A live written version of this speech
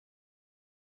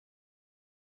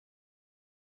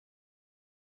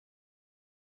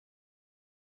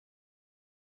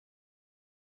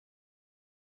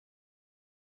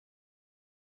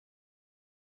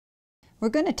We're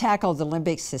going to tackle the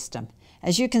limbic system.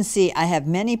 As you can see, I have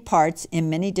many parts in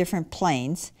many different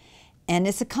planes, and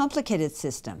it's a complicated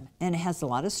system, and it has a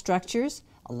lot of structures,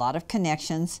 a lot of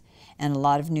connections, and a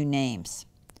lot of new names.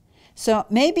 So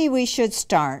maybe we should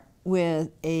start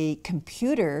with a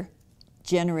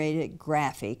computer-generated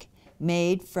graphic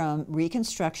made from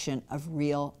reconstruction of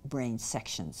real brain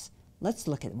sections. Let's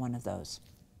look at one of those.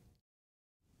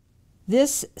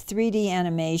 This 3D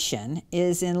animation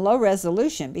is in low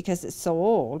resolution because it's so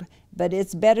old, but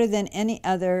it's better than any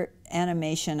other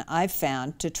animation I've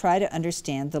found to try to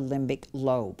understand the limbic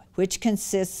lobe, which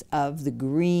consists of the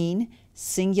green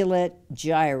cingulate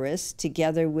gyrus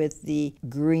together with the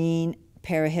green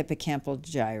parahippocampal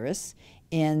gyrus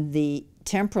in the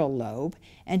temporal lobe,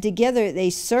 and together they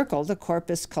circle the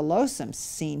corpus callosum,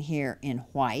 seen here in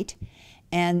white,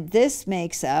 and this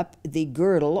makes up the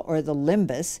girdle or the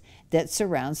limbus that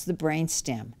surrounds the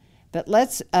brainstem. But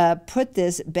let's put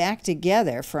this back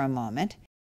together for a moment.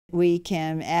 We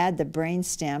can add the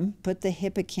brainstem, put the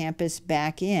hippocampus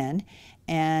back in,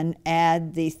 and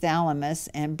add the thalamus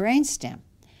and brainstem.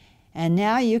 And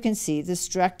now you can see the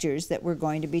structures that we're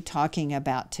going to be talking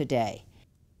about today.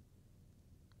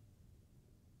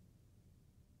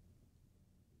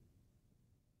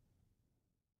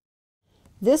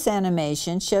 This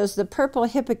animation shows the purple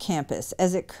hippocampus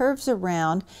as it curves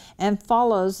around and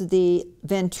follows the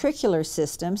ventricular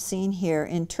system seen here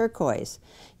in turquoise.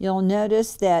 You'll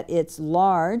notice that it's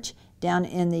large down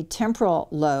in the temporal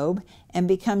lobe and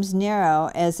becomes narrow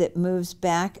as it moves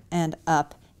back and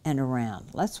up and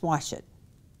around. Let's watch it.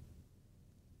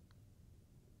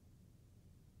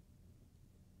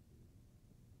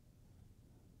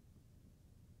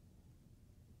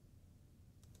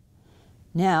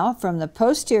 Now, from the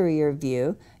posterior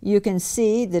view, you can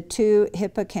see the two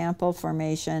hippocampal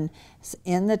formations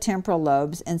in the temporal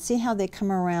lobes and see how they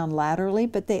come around laterally,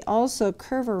 but they also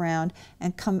curve around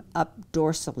and come up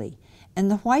dorsally. And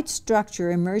the white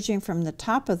structure emerging from the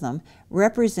top of them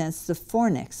represents the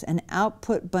fornix, an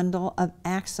output bundle of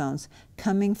axons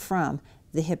coming from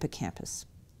the hippocampus.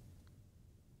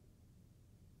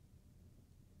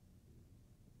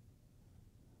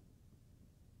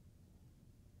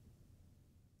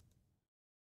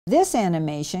 This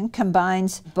animation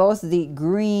combines both the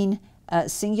green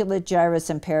cingulate gyrus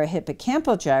and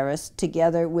parahippocampal gyrus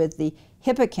together with the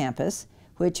hippocampus,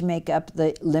 which make up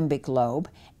the limbic lobe.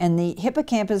 And the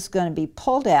hippocampus is going to be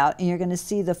pulled out, and you're going to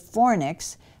see the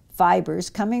fornix fibers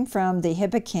coming from the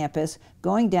hippocampus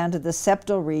going down to the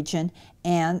septal region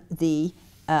and the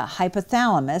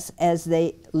hypothalamus as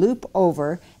they loop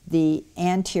over the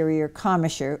anterior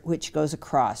commissure, which goes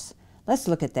across. Let's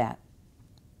look at that.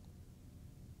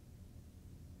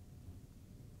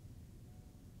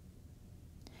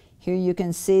 Here you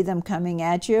can see them coming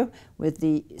at you with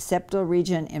the septal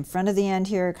region in front of the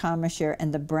anterior commissure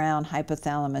and the brown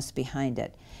hypothalamus behind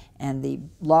it. And the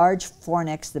large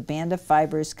fornix, the band of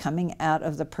fibers coming out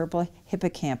of the purple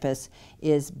hippocampus,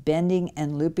 is bending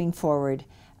and looping forward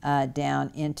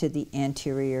down into the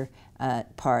anterior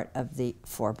part of the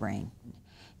forebrain.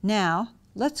 Now,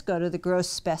 let's go to the gross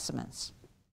specimens.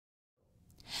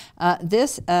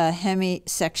 This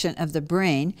hemisection of the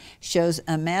brain shows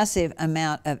a massive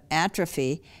amount of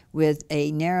atrophy with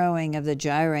a narrowing of the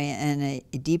gyri and a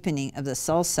deepening of the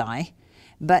sulci.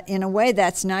 But in a way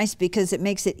that's nice because it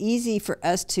makes it easy for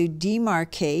us to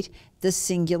demarcate the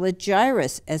cingulate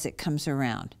gyrus as it comes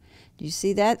around. Do you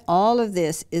see that? All of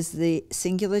this is the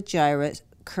cingulate gyrus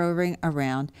curving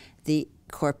around the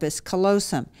corpus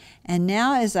callosum. And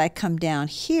now as I come down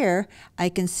here, I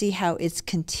can see how it's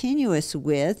continuous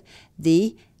with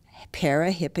the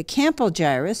parahippocampal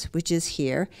gyrus, which is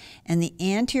here, and the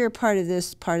anterior part of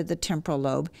this part of the temporal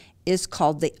lobe is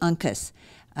called the uncus.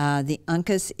 The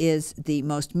uncus is the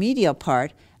most medial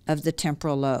part of the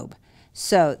temporal lobe.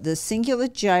 So the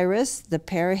cingulate gyrus, the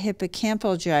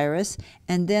parahippocampal gyrus,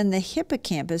 and then the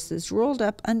hippocampus that's rolled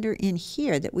up under in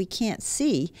here that we can't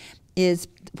see is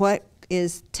what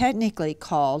is technically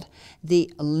called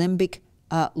the limbic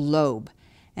lobe.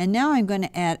 And now I'm going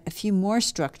to add a few more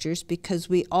structures because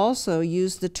we also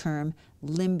use the term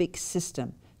limbic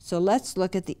system. So let's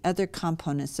look at the other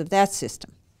components of that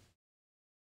system.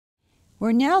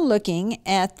 We're now looking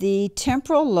at the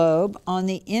temporal lobe on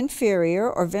the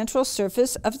inferior or ventral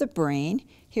surface of the brain.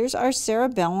 Here's our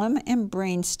cerebellum and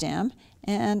brainstem,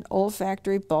 and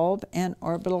olfactory bulb and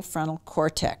orbital frontal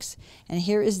cortex. And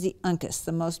here is the uncus,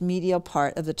 the most medial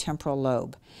part of the temporal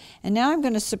lobe. And now I'm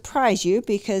going to surprise you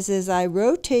because as I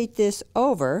rotate this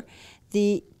over,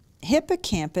 the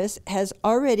hippocampus has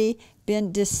already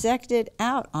been dissected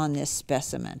out on this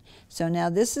specimen. So now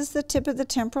this is the tip of the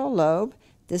temporal lobe.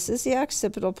 This is the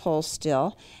occipital pole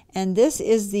still, and this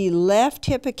is the left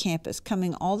hippocampus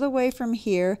coming all the way from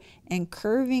here and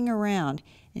curving around.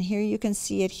 And here you can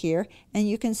see it here, and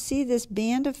you can see this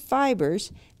band of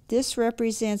fibers. This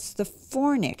represents the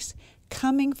fornix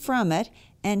coming from it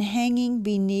and hanging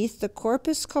beneath the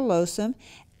corpus callosum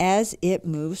as it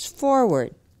moves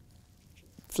forward.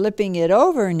 Flipping it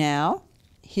over now,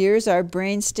 here's our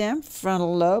brainstem,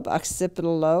 frontal lobe,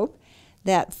 occipital lobe.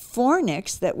 That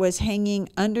fornix that was hanging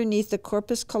underneath the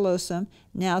corpus callosum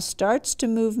now starts to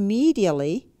move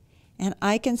medially, and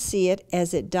I can see it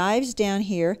as it dives down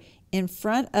here in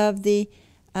front of the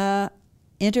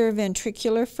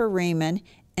interventricular foramen,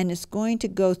 and it's going to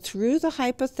go through the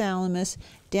hypothalamus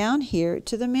down here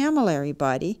to the mammillary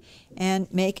body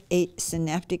and make a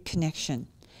synaptic connection.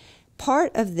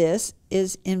 Part of this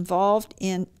is involved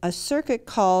in a circuit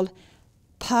called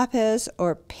Papez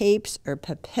or Papes or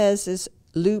Papez's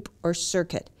loop or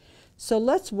circuit. So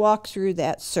let's walk through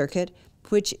that circuit,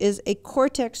 which is a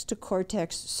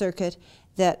cortex-to-cortex circuit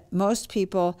that most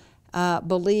people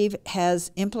believe has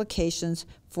implications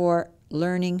for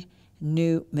learning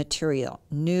new material,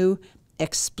 new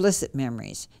explicit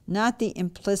memories, not the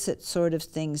implicit sort of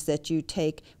things that you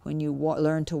take when you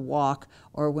learn to walk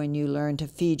or when you learn to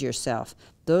feed yourself.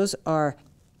 Those are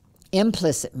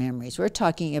implicit memories. We're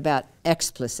talking about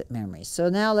explicit memories. So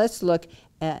now let's look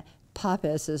at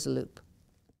Papez's loop.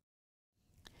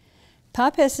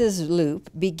 Papez's loop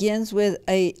begins with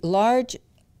a large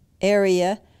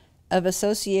area of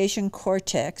association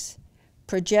cortex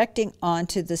projecting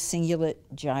onto the cingulate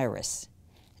gyrus.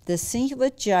 The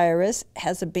cingulate gyrus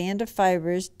has a band of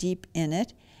fibers deep in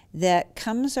it that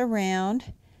comes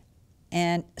around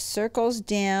and circles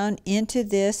down into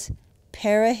this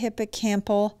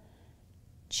parahippocampal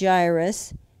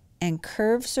gyrus and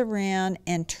curves around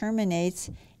and terminates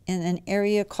in an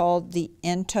area called the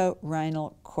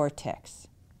entorhinal cortex.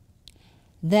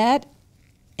 That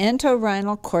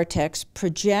entorhinal cortex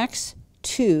projects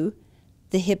to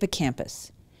the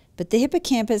hippocampus. But the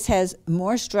hippocampus has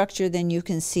more structure than you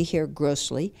can see here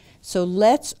grossly, so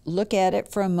let's look at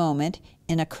it for a moment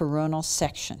in a coronal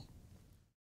section.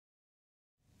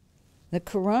 The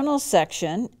coronal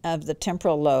section of the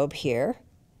temporal lobe here,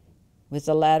 with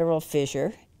the lateral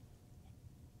fissure,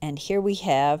 and here we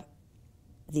have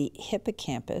the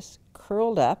hippocampus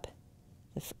curled up,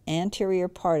 the anterior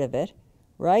part of it,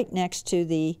 right next to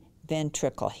the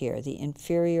ventricle here, the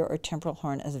inferior or temporal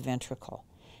horn of the ventricle.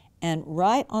 And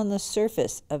right on the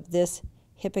surface of this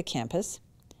hippocampus,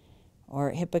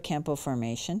 or hippocampal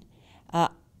formation,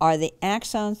 are the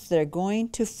axons that are going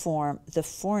to form the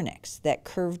fornix, that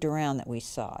curved around that we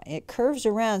saw. It curves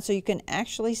around so you can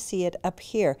actually see it up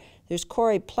here. There's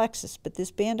choroid plexus, but this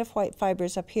band of white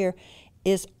fibers up here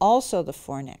is also the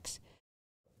fornix.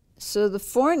 So the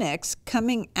fornix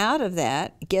coming out of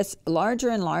that gets larger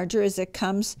and larger as it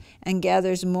comes and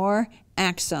gathers more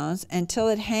axons until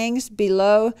it hangs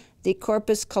below the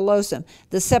corpus callosum.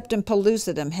 The septum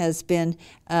pellucidum has been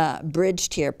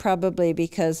bridged here, probably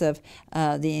because of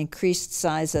the increased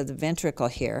size of the ventricle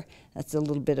here. That's a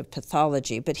little bit of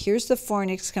pathology. But here's the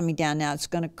fornix coming down now. It's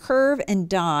going to curve and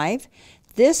dive.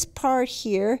 This part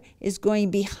here is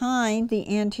going behind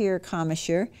the anterior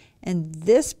commissure, and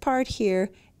this part here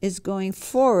is going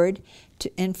forward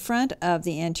to in front of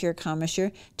the anterior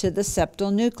commissure to the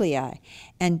septal nuclei.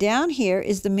 And down here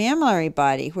is the mammillary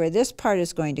body where this part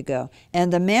is going to go.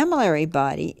 And the mammillary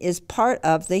body is part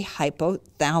of the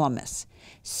hypothalamus.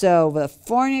 So the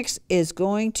fornix is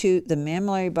going to the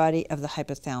mammillary body of the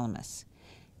hypothalamus.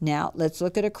 Now let's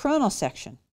look at a coronal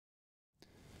section.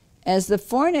 As the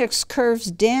fornix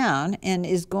curves down and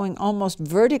is going almost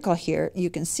vertical here, you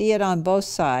can see it on both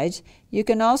sides. You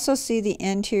can also see the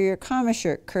anterior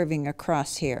commissure curving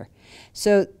across here.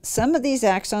 So some of these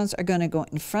axons are going to go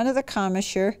in front of the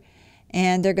commissure,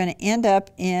 and they're going to end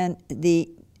up in the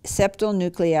septal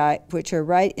nuclei, which are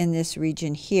right in this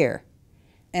region here.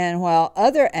 And while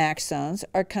other axons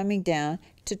are coming down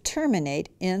to terminate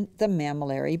in the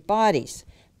mammillary bodies,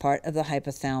 part of the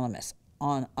hypothalamus.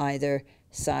 On either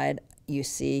side, you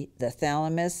see the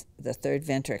thalamus, the third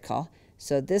ventricle.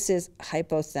 So this is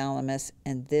hypothalamus,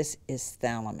 and this is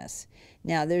thalamus.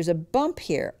 Now, there's a bump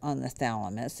here on the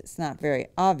thalamus. It's not very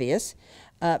obvious,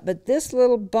 but this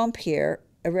little bump here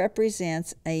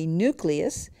represents a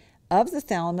nucleus of the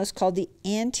thalamus called the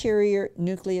anterior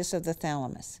nucleus of the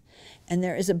thalamus. And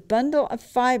there is a bundle of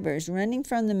fibers running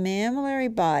from the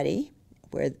mammillary body,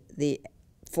 where the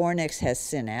fornix has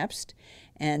synapsed,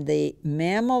 and the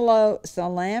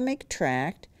mammillothalamic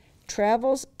tract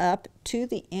travels up to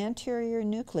the anterior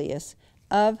nucleus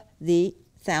of the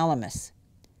thalamus.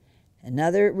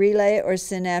 another relay or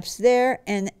synapse there,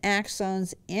 and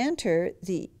axons enter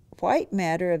the white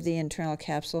matter of the internal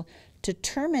capsule to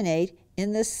terminate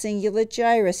in the cingulate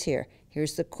gyrus here.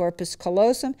 Here's the corpus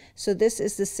callosum, so this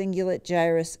is the cingulate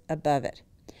gyrus above it.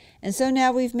 And so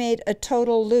now we've made a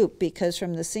total loop, because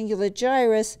from the cingulate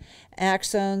gyrus,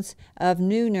 axons of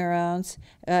new neurons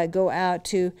go out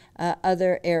to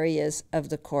other areas of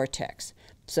the cortex.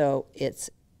 So it's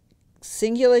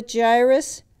cingulate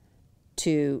gyrus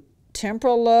to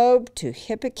temporal lobe to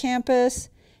hippocampus,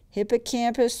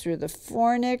 hippocampus through the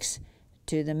fornix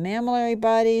to the mammillary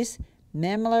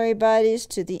bodies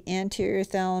to the anterior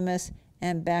thalamus,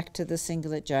 and back to the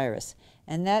cingulate gyrus.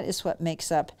 And that is what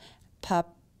makes up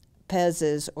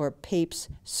Papez's or Papes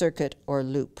circuit or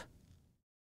loop.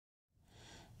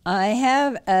 I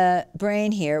have a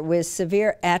brain here with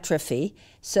severe atrophy,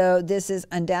 so this is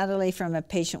undoubtedly from a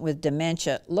patient with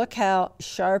dementia. Look how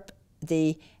sharp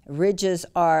the ridges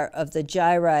are of the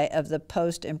gyri of the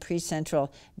post and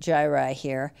precentral gyri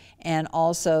here, and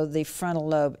also the frontal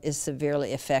lobe is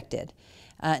severely affected.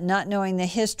 Not knowing the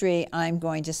history, I'm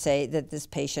going to say that this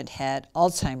patient had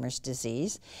Alzheimer's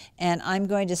disease, and I'm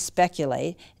going to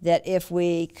speculate that if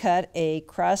we cut a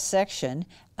cross-section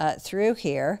through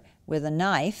here with a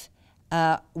knife,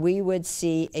 we would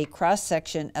see a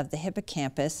cross-section of the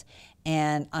hippocampus,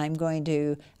 and I'm going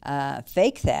to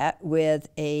fake that with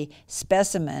a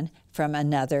specimen from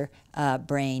another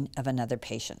brain of another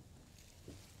patient.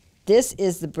 This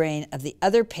is the brain of the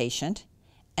other patient,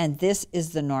 and this is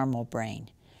the normal brain.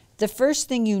 The first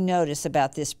thing you notice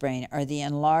about this brain are the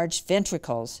enlarged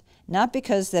ventricles, not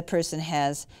because the person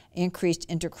has increased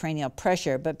intracranial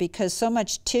pressure, but because so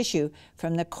much tissue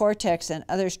from the cortex and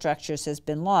other structures has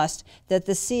been lost that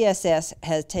the CSS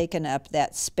has taken up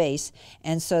that space,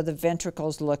 and so the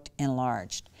ventricles looked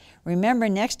enlarged. Remember,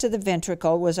 next to the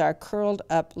ventricle was our curled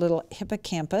up little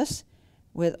hippocampus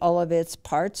with all of its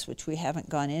parts, which we haven't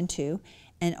gone into.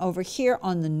 And over here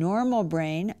on the normal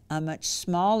brain, a much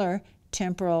smaller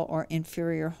temporal or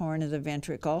inferior horn of the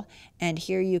ventricle. And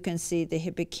here you can see the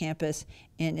hippocampus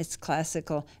in its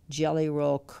classical jelly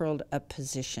roll curled up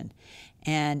position.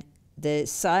 And the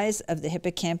size of the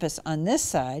hippocampus on this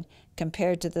side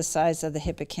compared to the size of the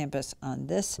hippocampus on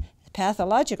this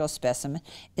pathological specimen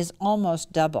is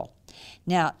almost double.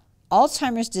 Now,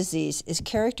 Alzheimer's disease is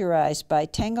characterized by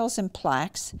tangles and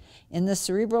plaques in the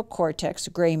cerebral cortex,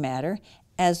 gray matter,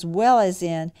 as well as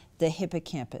in the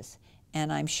hippocampus.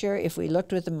 And I'm sure if we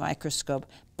looked with a microscope,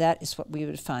 that is what we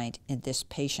would find in this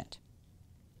patient.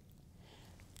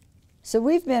 So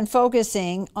we've been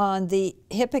focusing on the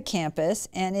hippocampus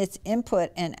and its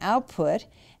input and output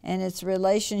and its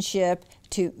relationship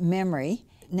to memory.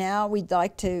 Now we'd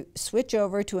like to switch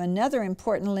over to another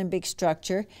important limbic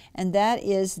structure, and that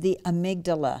is the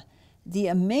amygdala. The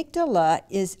amygdala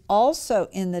is also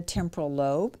in the temporal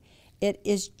lobe. It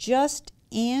is just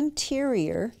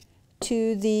anterior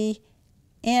to the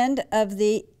end of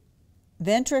the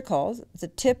ventricle, the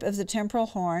tip of the temporal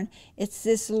horn. It's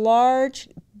this large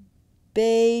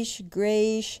beige,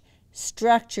 grayish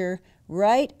structure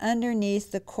right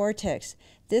underneath the cortex.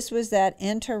 This was that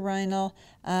entorhinal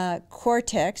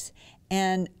cortex,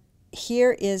 and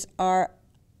here is our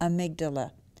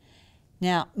amygdala.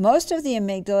 Now, most of the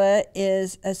amygdala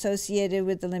is associated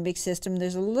with the limbic system.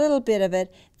 There's a little bit of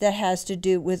it that has to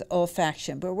do with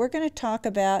olfaction, but we're going to talk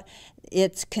about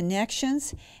its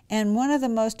connections. And one of the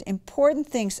most important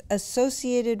things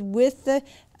associated with the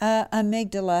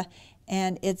amygdala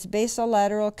and its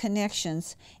basolateral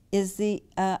connections is the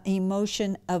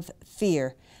emotion of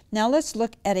fear. Now let's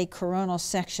look at a coronal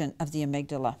section of the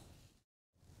amygdala.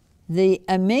 The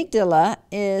amygdala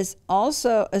is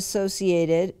also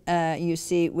associated, you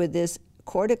see, with this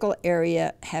cortical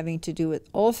area having to do with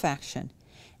olfaction.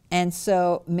 And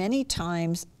so many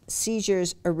times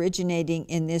seizures originating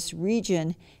in this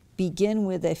region begin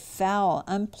with a foul,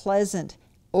 unpleasant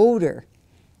odor.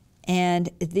 And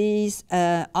these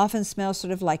often smell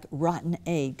sort of like rotten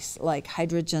eggs, like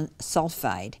hydrogen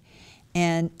sulfide.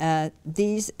 And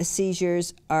these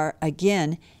seizures are,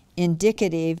 again,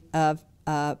 indicative of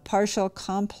partial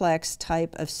complex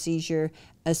type of seizure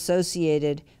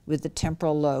associated with the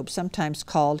temporal lobe, sometimes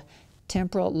called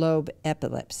temporal lobe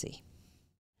epilepsy.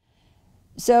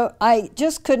 So I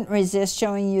just couldn't resist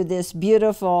showing you this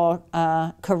beautiful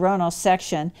coronal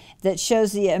section that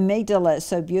shows the amygdala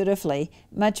so beautifully,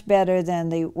 much better than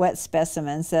the wet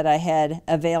specimens that I had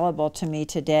available to me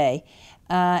today.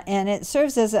 And it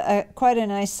serves as quite a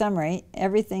nice summary.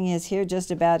 Everything is here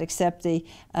just about except the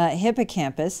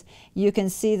hippocampus. You can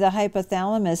see the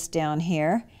hypothalamus down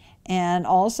here, And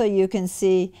also you can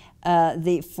see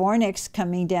the fornix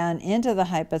coming down into the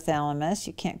hypothalamus.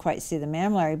 You can't quite see the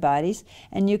mammillary bodies.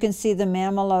 And you can see the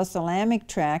mammillothalamic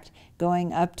tract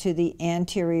going up to the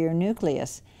anterior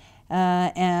nucleus.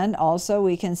 And also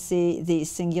we can see the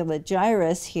cingulate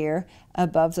gyrus here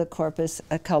above the corpus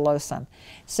callosum.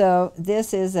 So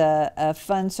this is a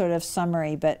fun sort of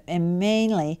summary, but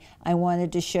mainly I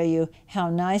wanted to show you how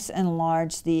nice and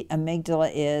large the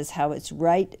amygdala is, how it's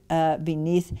right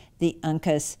beneath the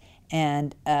uncus.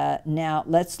 And now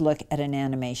let's look at an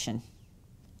animation.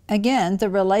 Again, the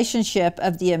relationship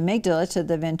of the amygdala to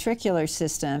the ventricular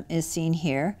system is seen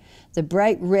here. The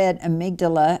bright red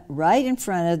amygdala right in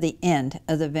front of the end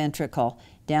of the ventricle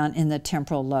down in the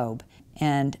temporal lobe.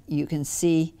 And you can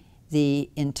see the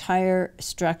entire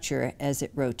structure as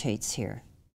it rotates here.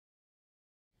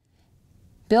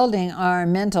 Building our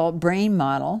mental brain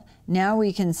model, now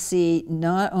we can see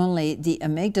not only the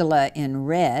amygdala in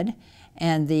red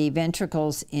and the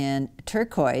ventricles in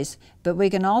turquoise, but we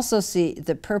can also see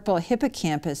the purple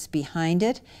hippocampus behind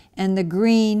it and the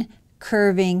green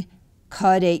curving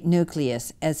caudate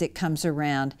nucleus as it comes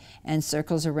around and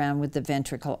circles around with the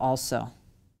ventricle also.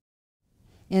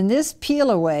 In this peel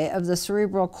away of the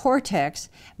cerebral cortex,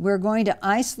 we're going to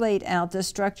isolate out the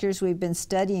structures we've been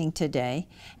studying today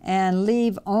and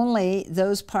leave only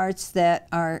those parts that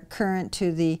are current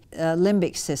to the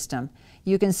limbic system.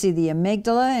 You can see the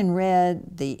amygdala in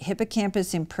red, the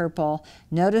hippocampus in purple.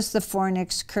 Notice the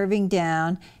fornix curving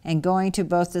down and going to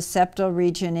both the septal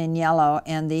region in yellow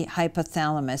and the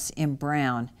hypothalamus in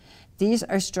brown. These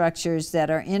are structures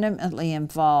that are intimately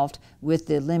involved with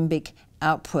the limbic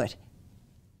output.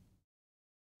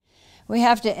 We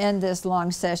have to end this long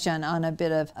session on a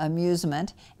bit of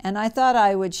amusement, and I thought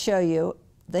I would show you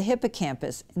the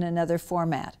hippocampus in another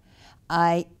format.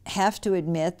 I have to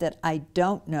admit that I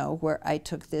don't know where I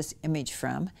took this image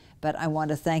from, but I want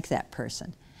to thank that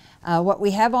person. What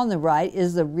we have on the right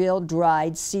is the real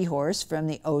dried seahorse from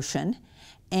the ocean,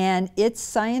 and its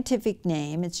scientific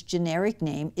name, its generic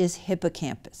name, is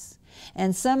hippocampus.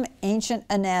 And some ancient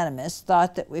anatomists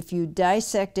thought that if you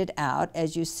dissected out,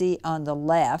 as you see on the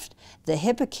left, the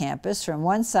hippocampus from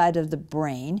one side of the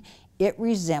brain, it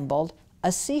resembled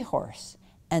a seahorse,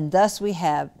 and thus we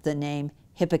have the name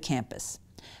hippocampus.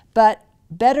 But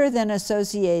better than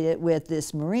associate it with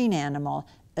this marine animal,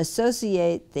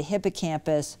 associate the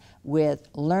hippocampus with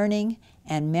learning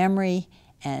and memory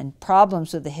and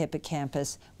problems with the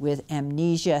hippocampus with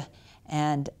amnesia,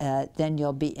 and then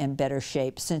you'll be in better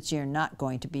shape since you're not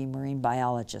going to be marine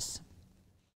biologists.